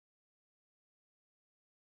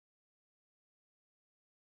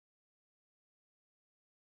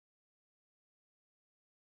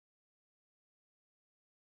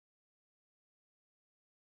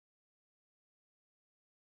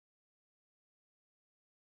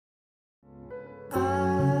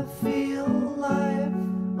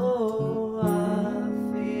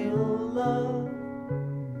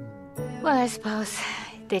suppose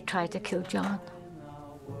they tried to kill John.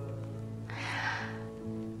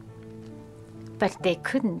 But they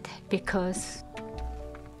couldn't because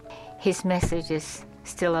his message is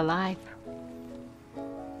still alive.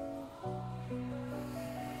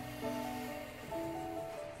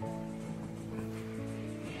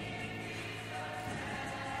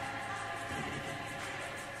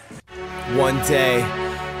 One day,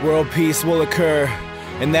 world peace will occur.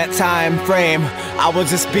 In that time frame, I will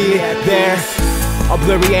just be there. A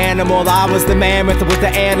blurry animal, I was the mammoth with the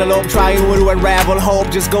antelope, trying to unravel hope.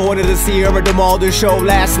 Just going to the Sierra de Mulder show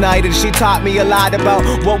last night, and she taught me a lot about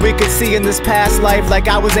what we could see in this past life. Like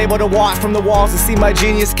I was able to walk from the walls and see my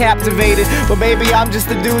genius captivated. But maybe I'm just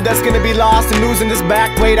a dude that's gonna be lost and losing this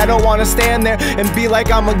back weight. I don't wanna stand there and be like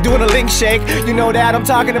I'm doing a link shake. You know that I'm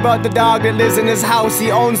talking about the dog that lives in his house.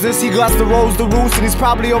 He owns this, he got the rose, the roost, and he's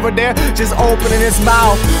probably over there just opening his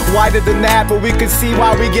mouth wider than that. But we could see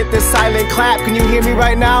why we get this silent clap. Can you hear me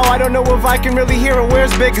right now? I don't know if I can really hear him.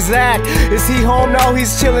 Where's Big Zach? Is he home? No,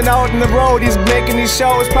 he's chilling out in the road. He's making these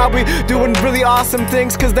shows, probably doing really awesome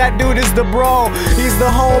things, cause that dude is the bro. He's the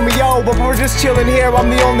homie, yo, but we're just chilling here.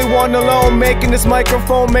 I'm the only one alone, making this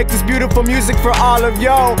microphone, make this beautiful music for all of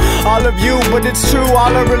yo, all of you. But it's true,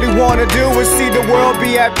 all I really wanna do is see the world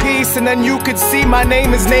be at peace. And then you could see my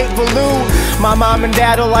name is Nate Valou. My mom and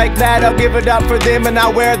dad are like that, I'll give it up for them. And I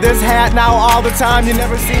wear this hat now all the time. You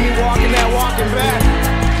never see me walking that walking back.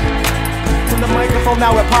 The microphone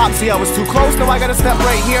now it pops. See, I was too close, now I gotta step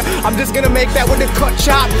right here. I'm just gonna make that with a cut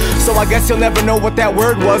chop. So I guess you'll never know what that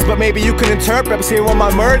word was, but maybe you can interpret. See what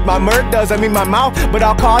my murd does, I mean my mouth. But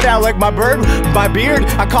I'll call that like my bird, my beard.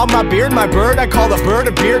 I call my beard my bird, I call the bird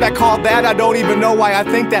a beard. I call that, I don't even know why I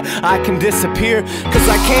think that I can disappear. Cause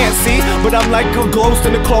I can't see, but I'm like a ghost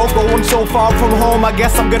in a cloak, going so far from home. I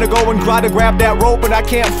guess I'm gonna go and try to grab that rope, and I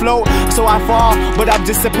can't float, so I fall. But I'm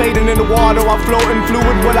dissipating in the water, I'm floating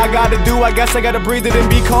fluid. What I gotta do, I guess I gotta breathe it and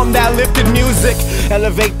become that lifted music.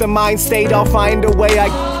 Elevate the mind state, I'll find a way.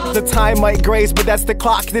 The time might graze, but that's the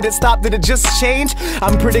clock. Did it stop? Did it just change?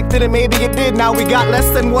 I'm predicting it, maybe it did. Now we got less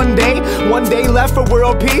than one day left for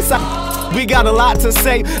world peace. We got a lot to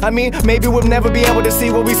say. I mean, maybe we'll never be able to see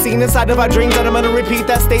what we've seen inside of our dreams. And I'm gonna repeat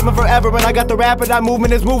that statement forever. And I got the rapid eye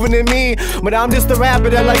movement is moving in me. But I'm just the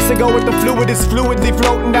rapid that likes to go with the fluid. It's fluidly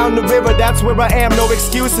floating down the river. That's where I am, no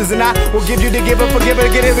excuses. And I will give you the giver, forgive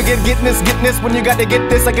it, get it, getting this. When you got to get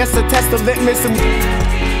this, I guess the test of litmus and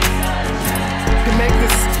can make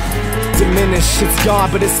this diminish. It's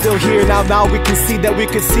gone, but it's still here. Now we can see that we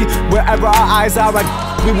can see wherever our eyes are.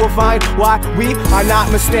 We will find why we are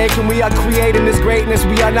not mistaken. We are creating this greatness.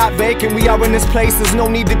 We are not vacant. We are in this place. There's no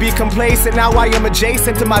need to be complacent. Now I am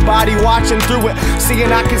adjacent to my body, watching through it.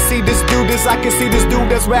 Seeing I can see this dude, I can see this dude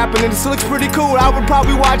that's rapping, and this looks pretty cool. I would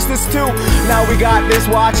probably watch this too. Now we got this,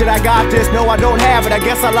 watch it, I got this. No, I don't have it, I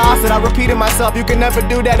guess I lost it. I repeated myself, you can never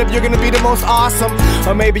do that if you're gonna be the most awesome.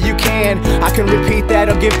 Or maybe you can, I can repeat that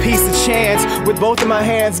or give peace a chance. With both of my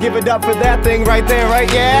hands, give it up for that thing right there,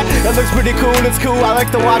 right? Yeah, that looks pretty cool, it's cool. I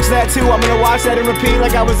like to watch that too. I'm gonna watch that and repeat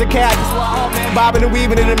like I was a cat. Bobbing and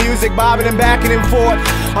weaving in the music, bobbing and backing and forth.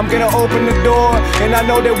 I'm gonna open the door, and I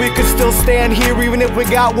know that we could still stand here even if we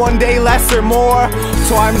got one day less or more.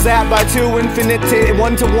 Times that by 2, infinite to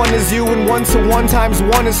 1 to 1 is you, and 1 to 1 times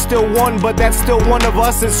 1 is still 1, but that's still one of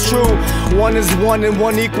us, it's true. 1 is 1 and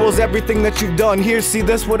 1 equals everything that you've done. Here, see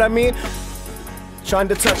this, what I mean? Trying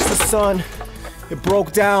to touch the sun, it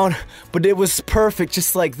broke down, but it was perfect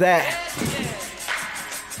just like that.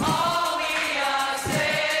 All we are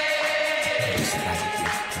saying.